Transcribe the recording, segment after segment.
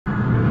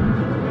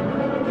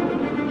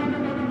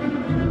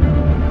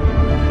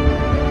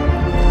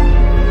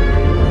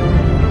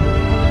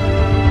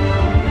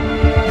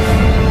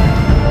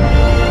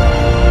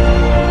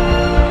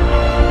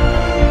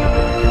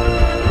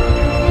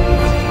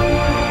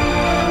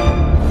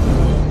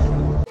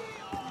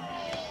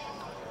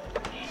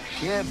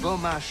Pierre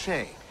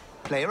Beaumarchais,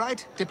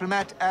 playwright,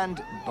 diplomat,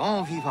 and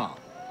bon vivant.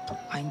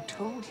 I'm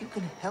told you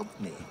can help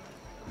me.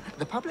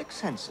 The public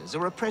censors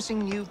are oppressing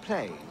new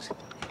plays,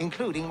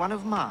 including one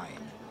of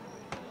mine.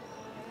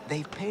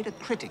 They've paid a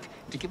critic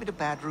to give it a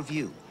bad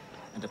review,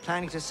 and are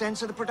planning to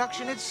censor the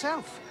production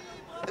itself.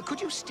 Could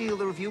you steal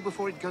the review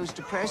before it goes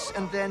to press,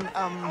 and then,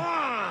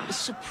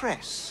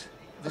 suppress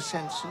the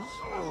censors?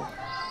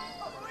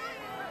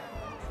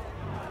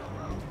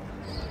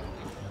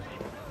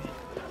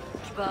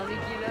 Je parlais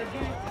qu'il a vu.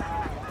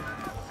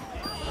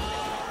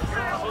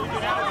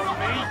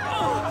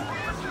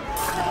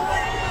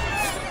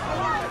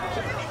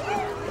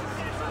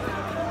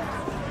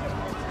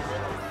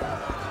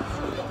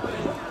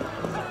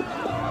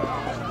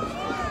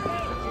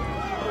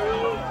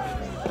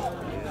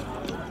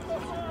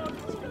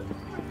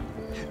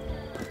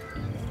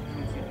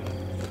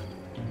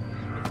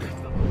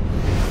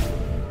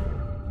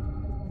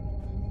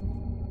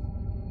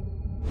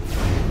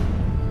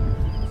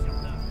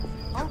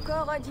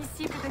 Encore un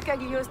disciple de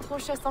Cagliostro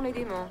chassant les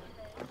démons.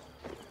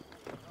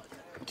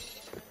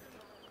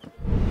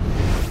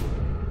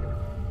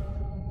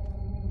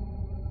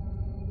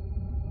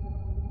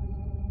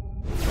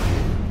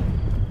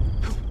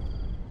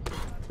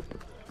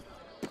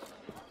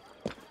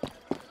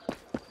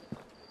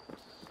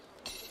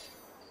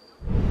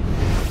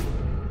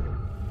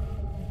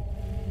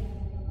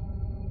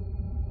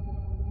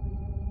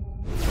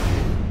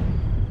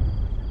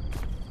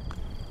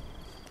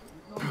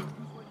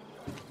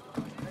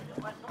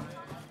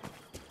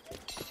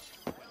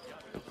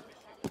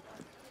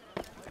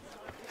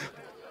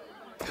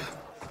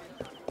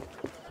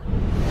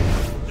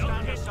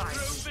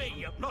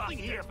 Nothing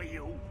here for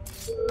you.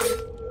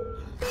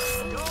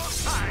 Your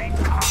time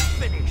is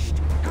finished.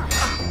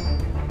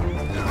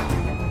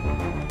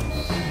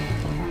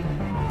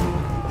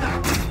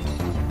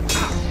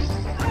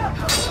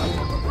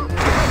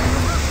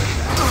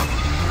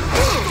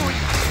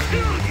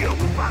 Kill you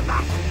for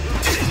that.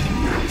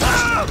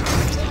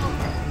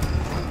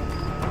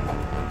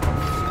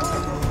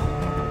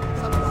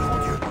 Mon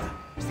Dieu,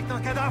 c'est un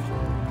cadavre.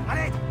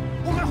 Allez,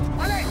 au meurtre,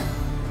 allez.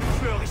 Le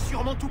tueur est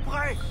sûrement tout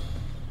près.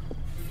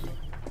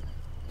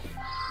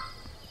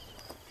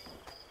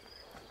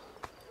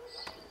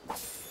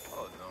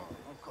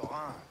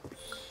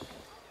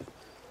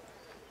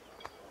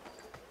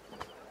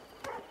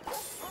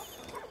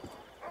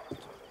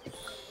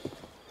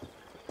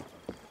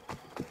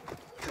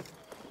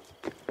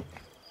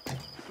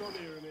 Come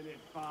here a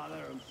minute,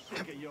 Father. I'm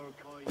sick of your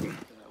kind.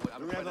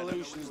 The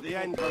revolution's the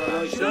end.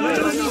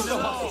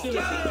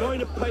 Going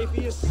to pay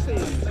for your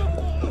sins.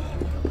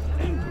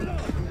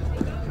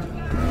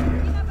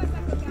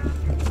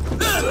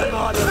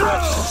 The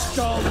wretch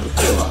gone.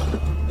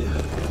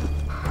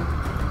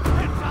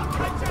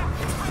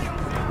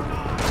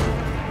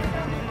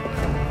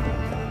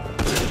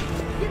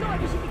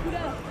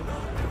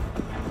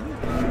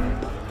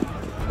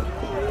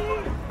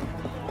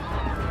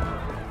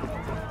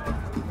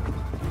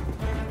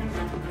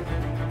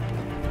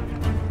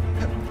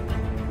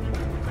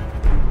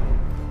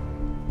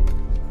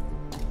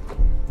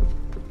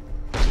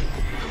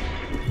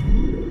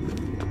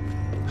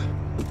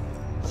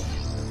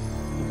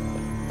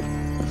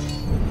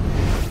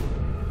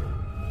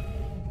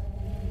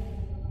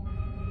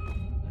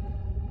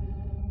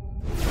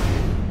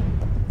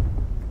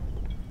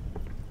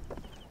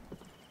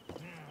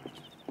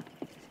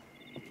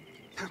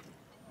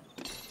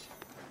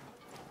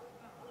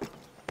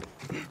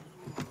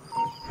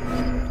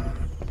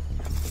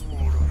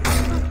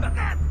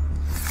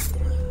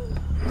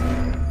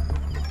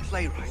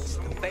 Playwrights,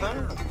 the band.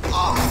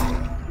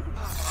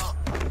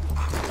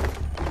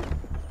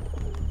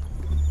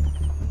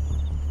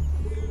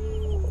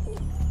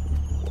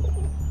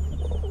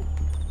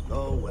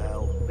 Oh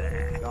well,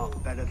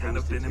 got better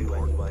things to do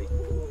anyway.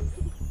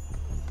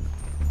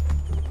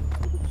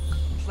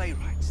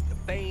 Playwrights, the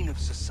bane of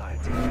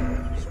society.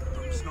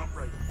 It's not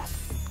right.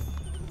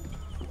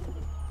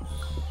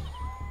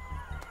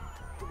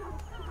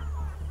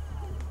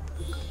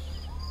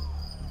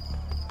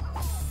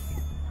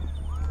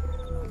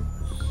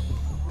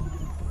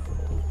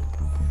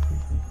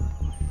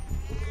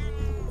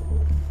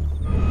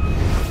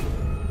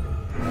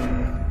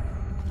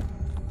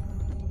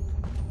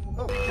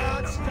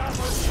 Can't stop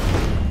us.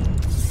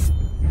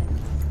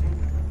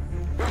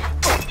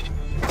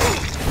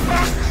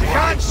 You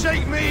can't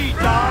shake me,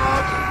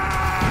 dog.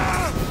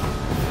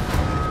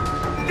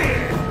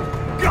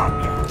 Got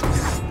you!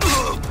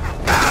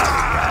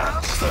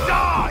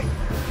 Die!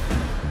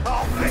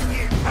 I'll bet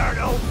you,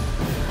 turtle!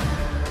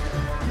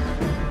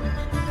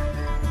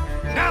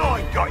 Now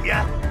I got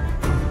you!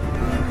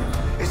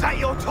 Is that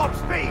your top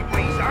speed,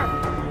 Weezer?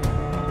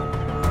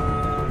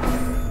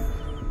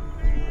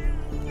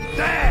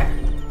 There!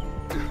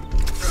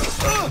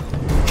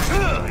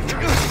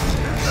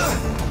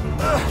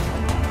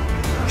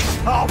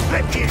 I'll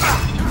bet you!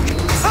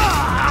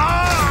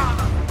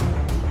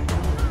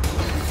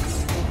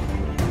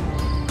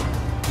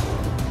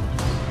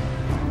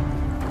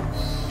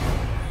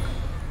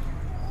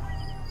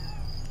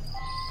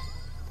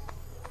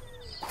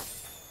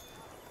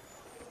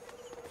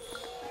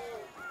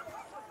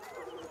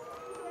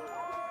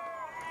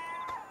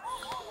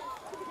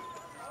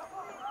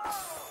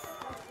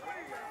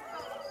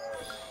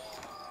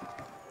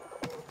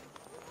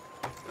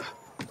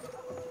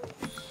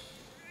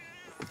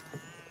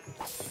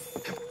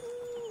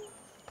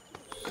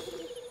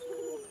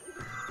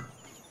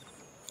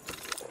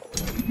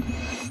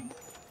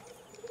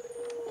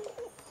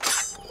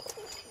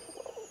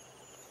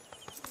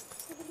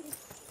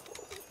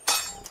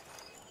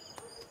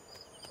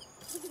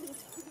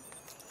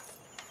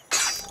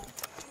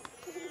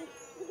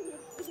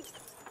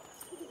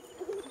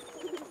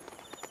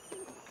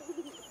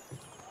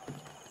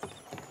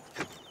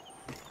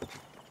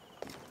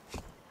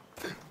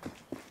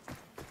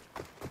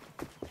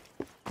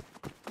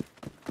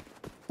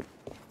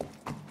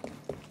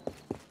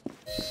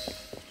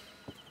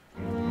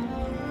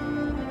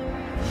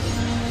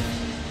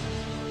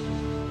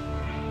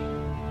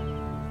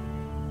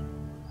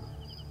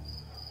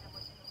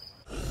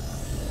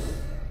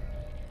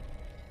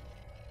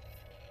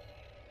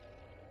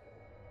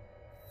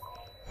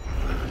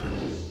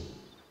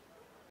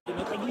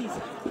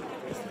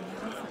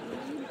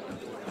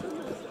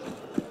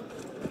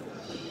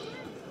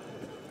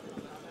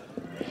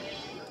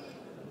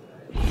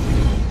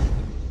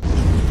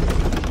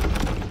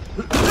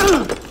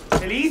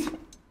 Elise?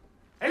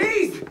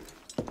 Elise!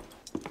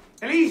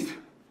 Elise!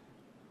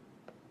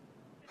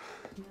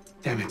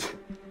 Damn it.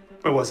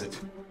 Where was it?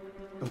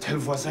 L'hôtel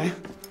voisin?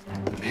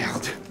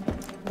 Merde.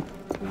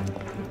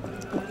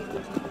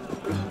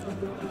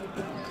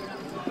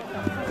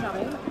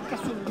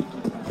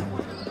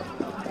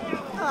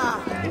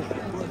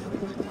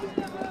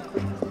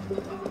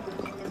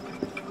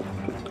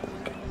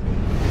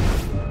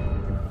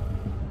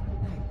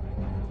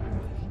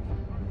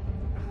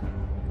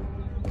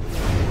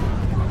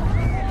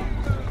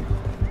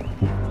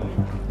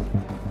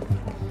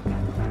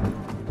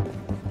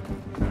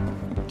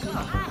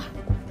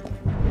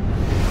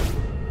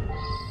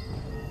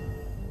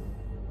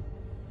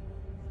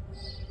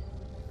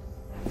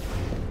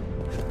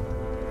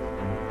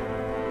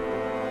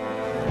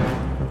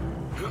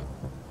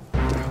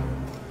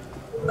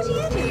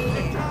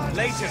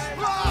 Later.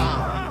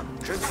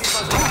 Je ne suis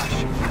pas un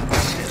lâche.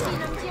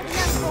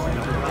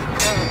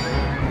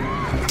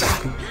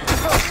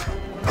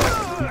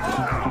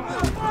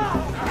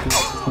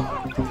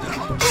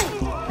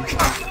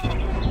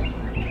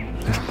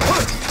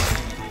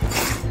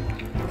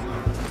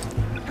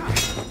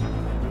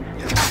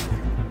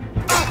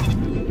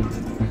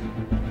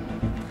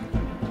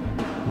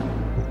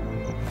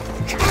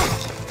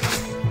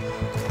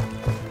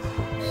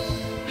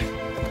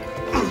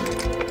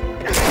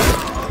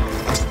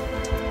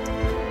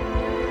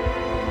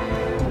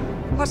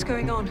 What's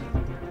going on?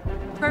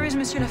 Where is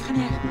Monsieur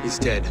Lafrenière? He's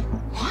dead.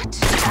 What?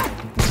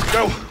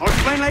 Go. I'll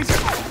explain later.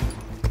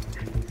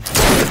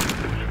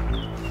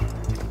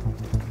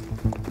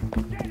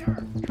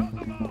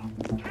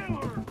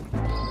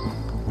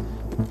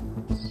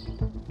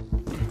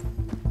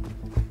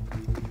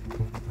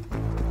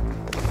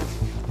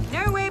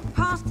 No way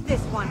past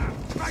this one.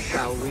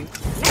 Shall we?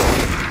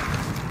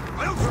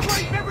 I'll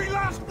scrape every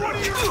last one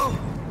of you!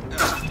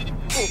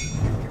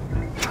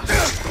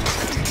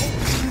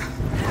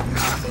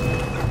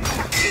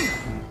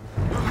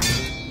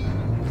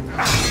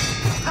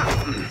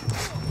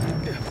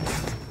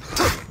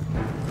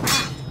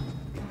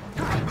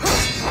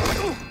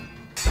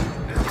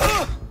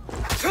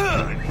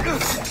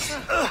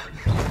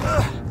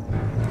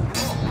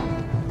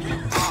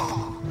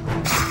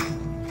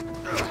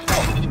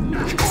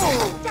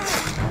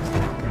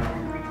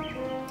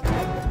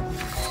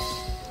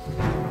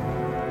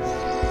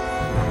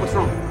 What's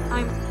wrong?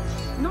 I'm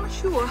not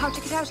sure how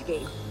to get out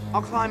again.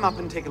 I'll climb up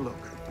and take a look.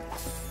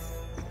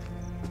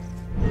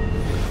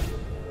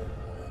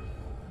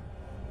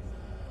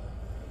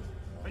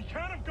 They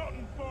can't have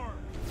gotten far.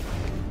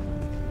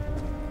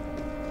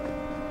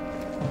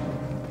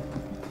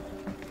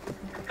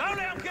 Don't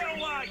let them get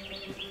away!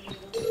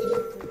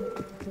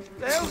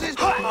 The hell's his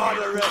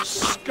murderer,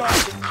 scum?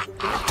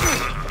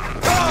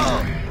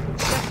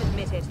 Just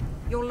admit it.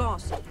 You're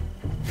lost.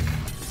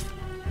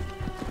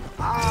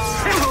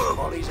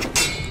 Molly's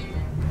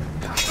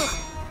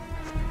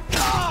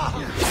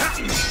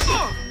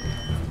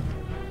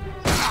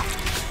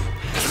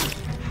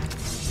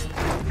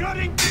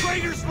Gutting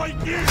traitors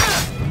like you!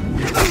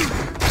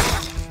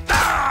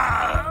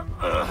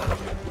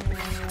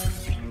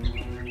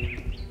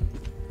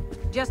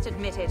 Just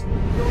admit it.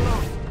 You're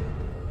lost.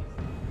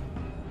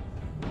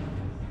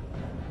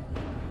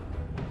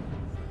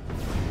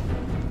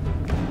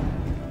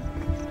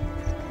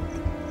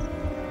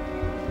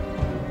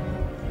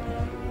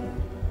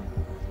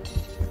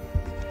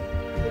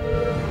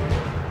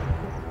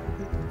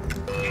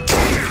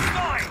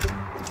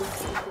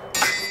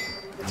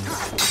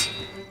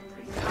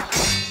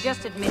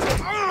 Just admit it.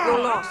 You're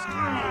lost.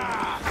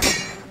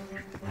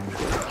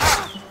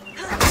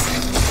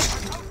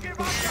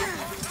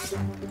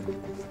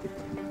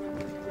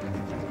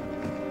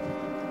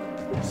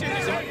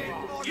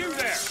 You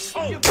there!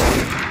 Oh!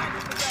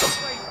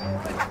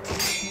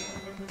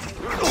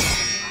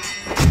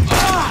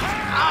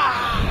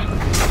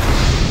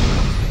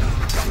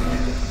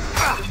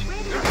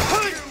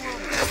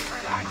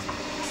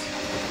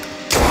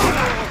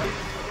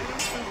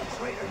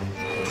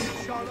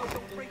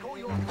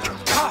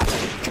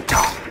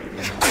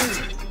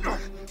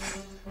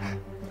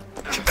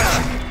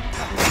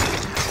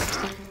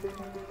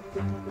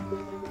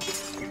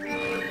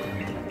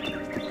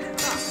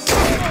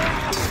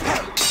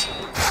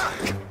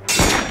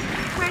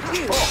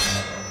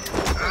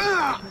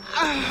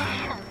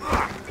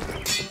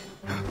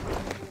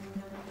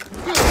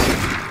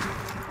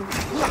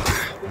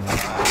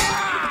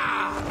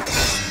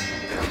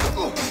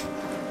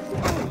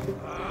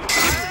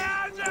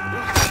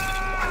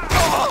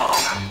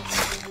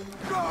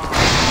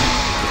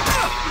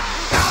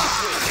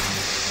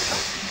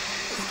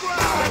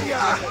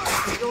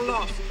 You're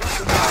lost.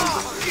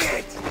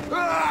 Shit!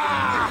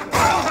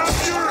 I'll have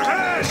your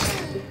head!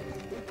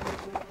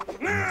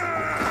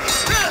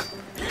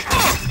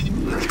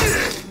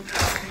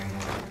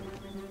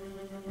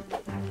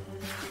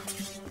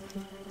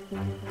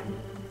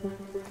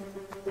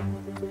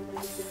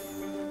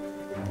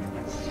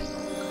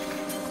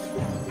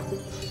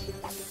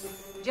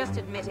 Just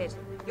admit it.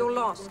 You're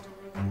lost.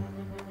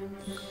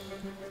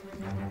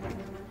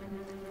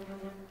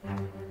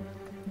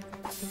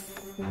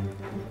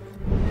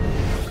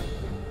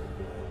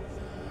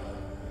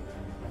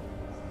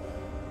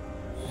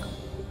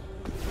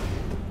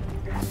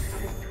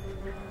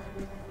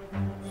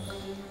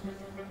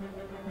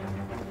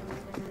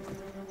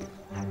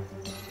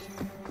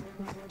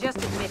 Just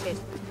admit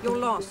it. You're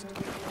lost.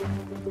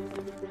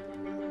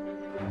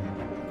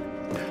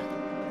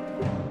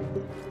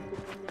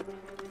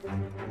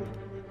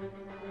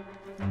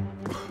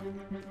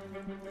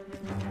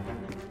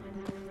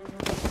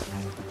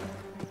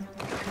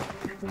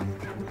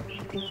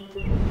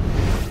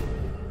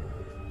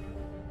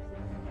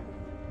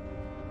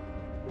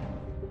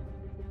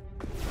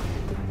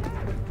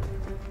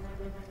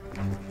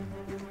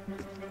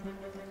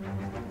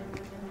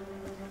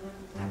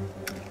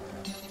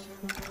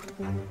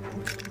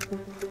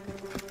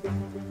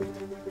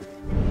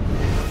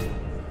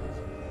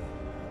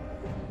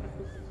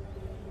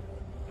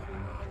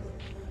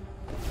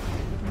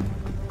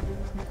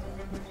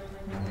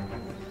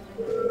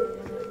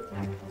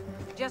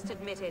 Just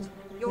admit it.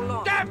 You're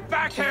lost. Get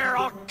back here!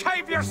 I'll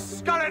cave your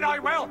skull in, I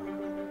will!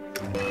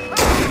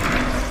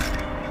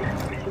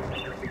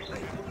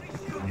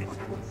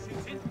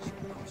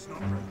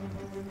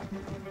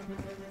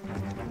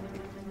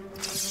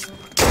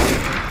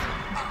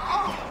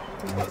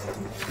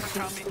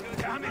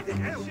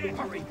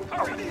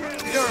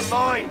 You're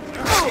mine!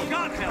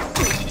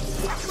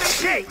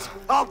 Shit!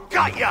 I'll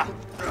gut ya!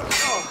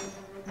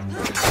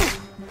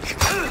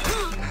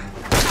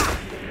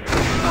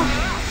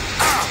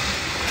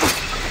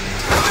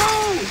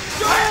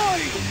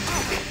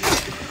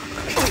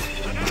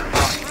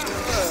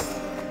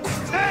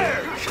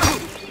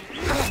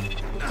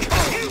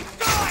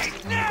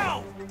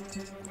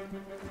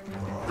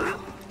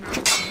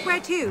 Where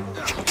to?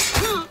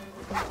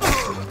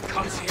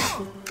 Comes here.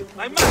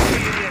 I must be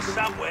in here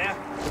somewhere.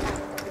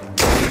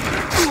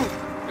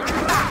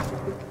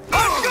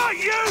 I've got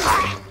you!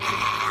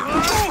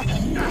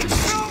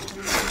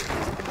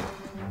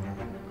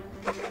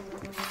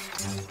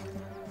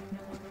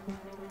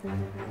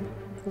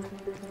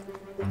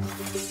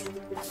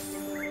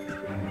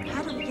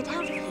 How do we get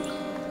out of here?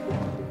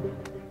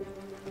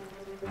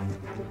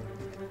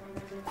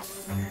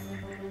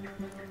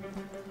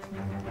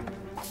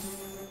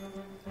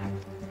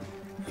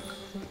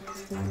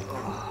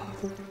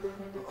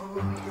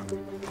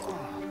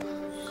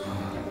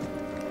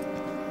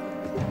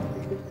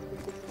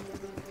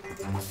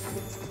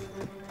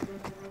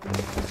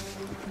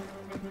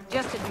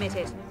 Just admit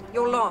it.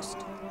 You're lost.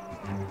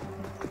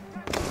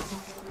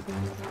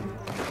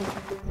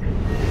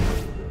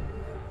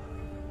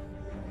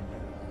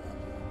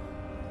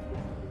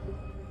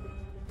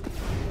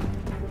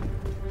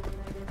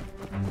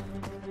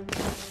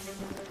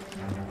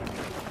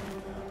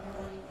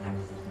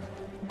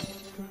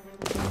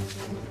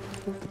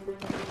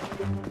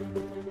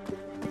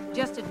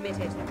 Just admit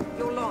it.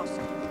 You're lost.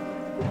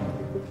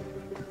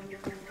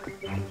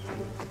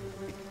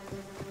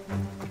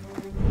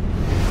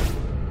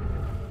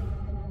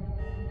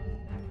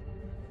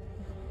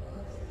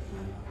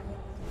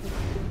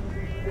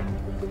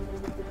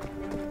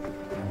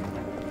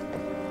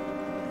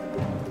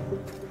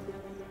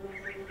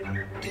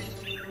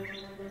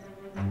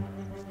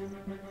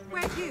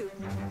 Where to?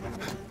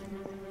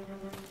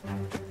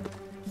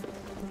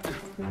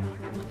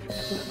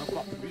 J'ai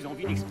encore plus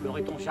envie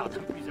d'explorer ton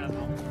jardin plus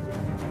avant.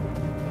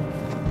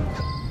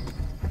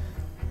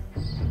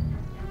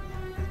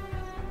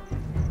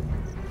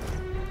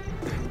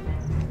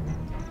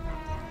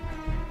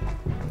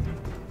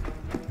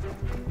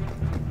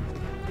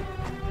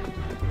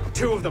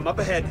 Two of them up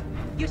ahead.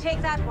 You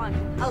take that one.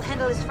 I'll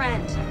handle his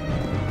friend.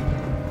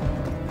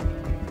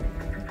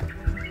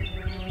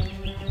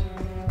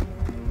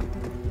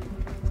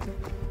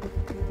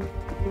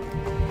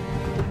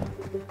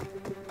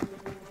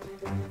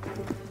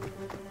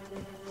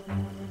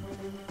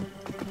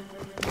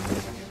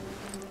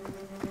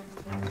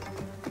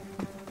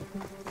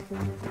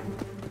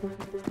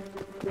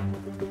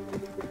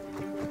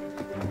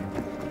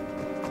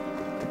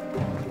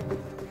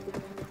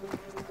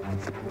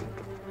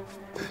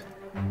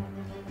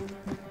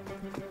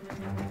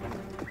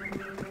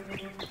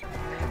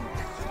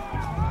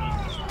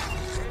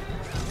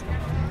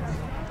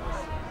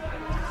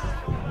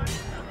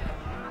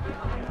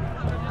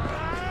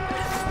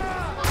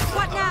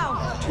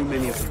 Too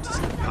many of them to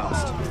slip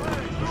past.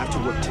 We'll have to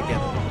work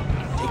together.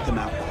 Take them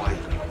out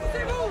quietly.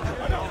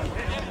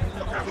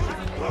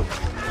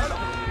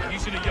 You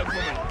should have, young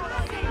woman.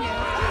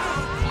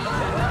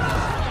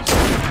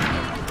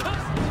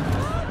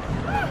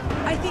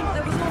 I think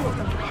that was all of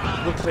them.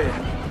 We're clear.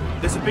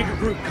 There's a bigger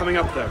group coming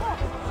up, though.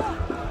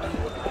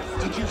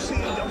 Did you see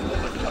a young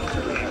woman come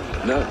through here?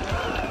 No.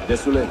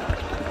 Désolé.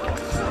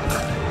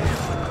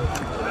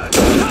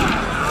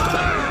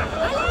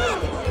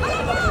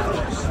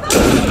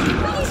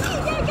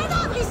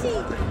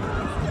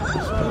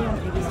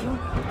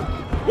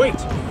 Wait!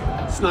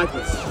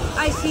 Snipers.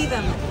 I see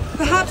them.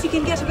 Perhaps you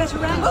can get a better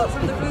angle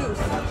from the roof.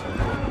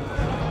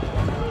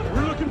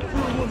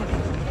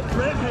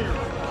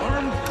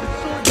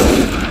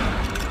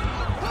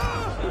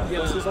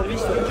 bien, ces envies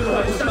sont toujours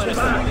à le sein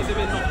des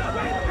événements.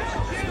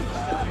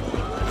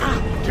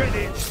 Get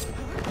in!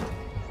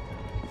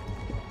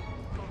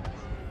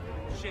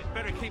 Shit,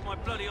 better keep my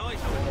bloody eyes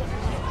open.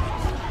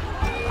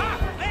 Ah,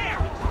 there!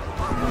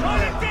 Try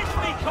to ditch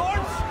me,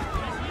 corpse!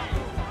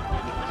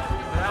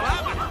 What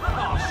happened?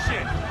 Oh,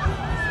 shit.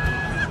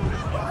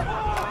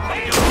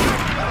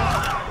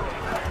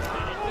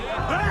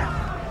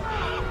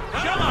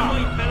 Come on,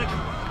 wait, Pelican.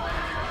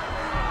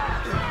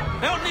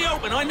 Out in the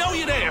open, I know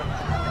you're there.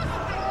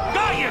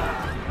 Got you!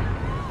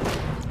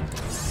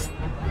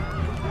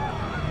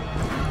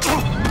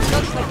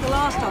 Looks like the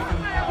last of them.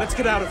 Let's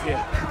get out of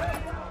here.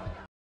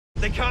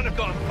 They can't have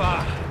gotten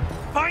far.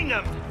 Find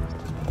them!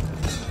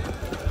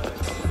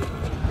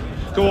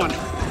 Go on.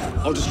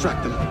 I'll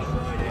distract them.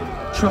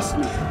 Trust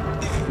me.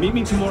 Meet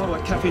me tomorrow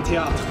at Café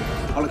Théâtre.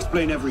 I'll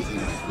explain everything.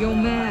 You're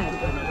mad.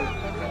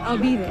 I'll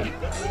be there.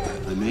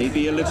 I may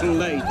be a little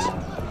late.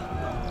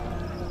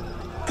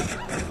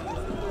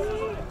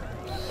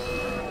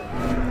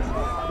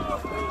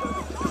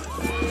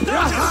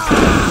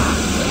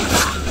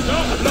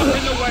 Stop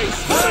blocking the way!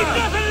 There's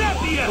nothing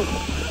left of you!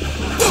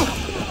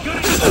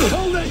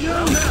 Hold it,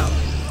 you're now!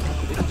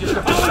 Didn't just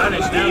have to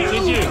vanish now,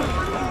 did you?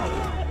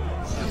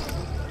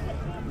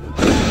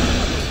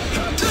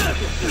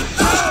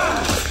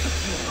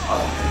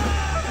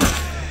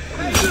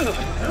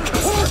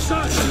 Horse,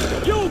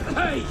 you'll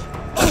pay!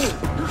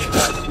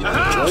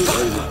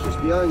 Just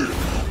behind you.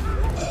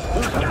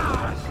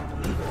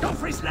 Go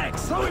for his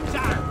legs! Throw him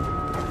down!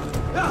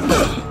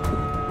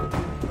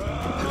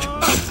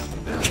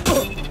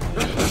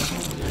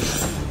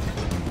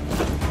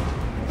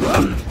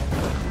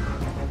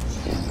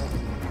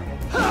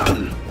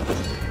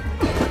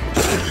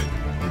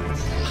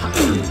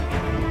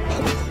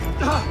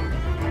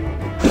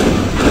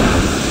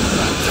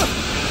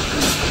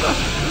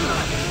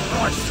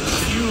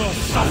 You'll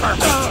suffer!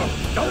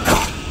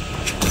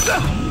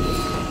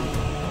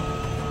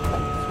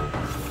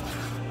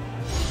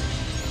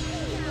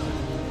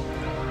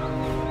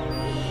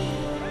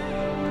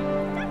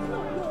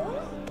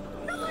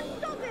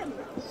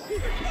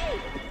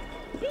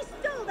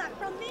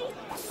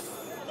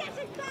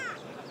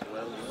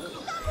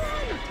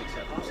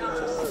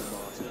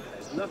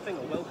 Nothing a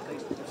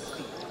well-placed to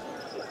steal.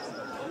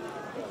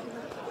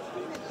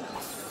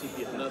 He'd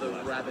be another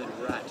rabid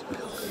rat.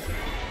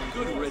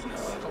 Good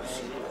riddance.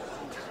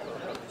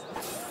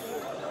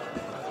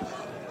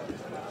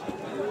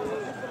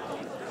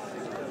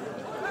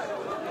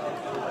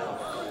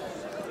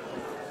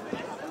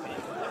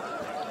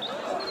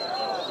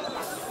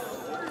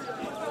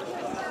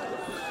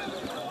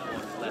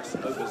 Less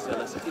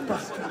overzealous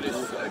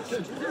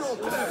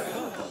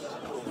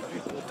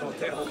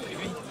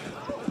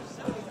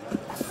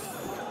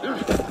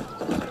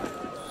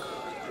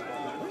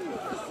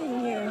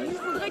Il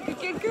faudrait que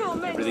quelqu'un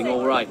emmène. Everything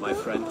all right, my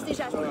friend?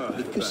 Déjà.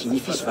 Que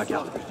signifie ce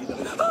vacarme?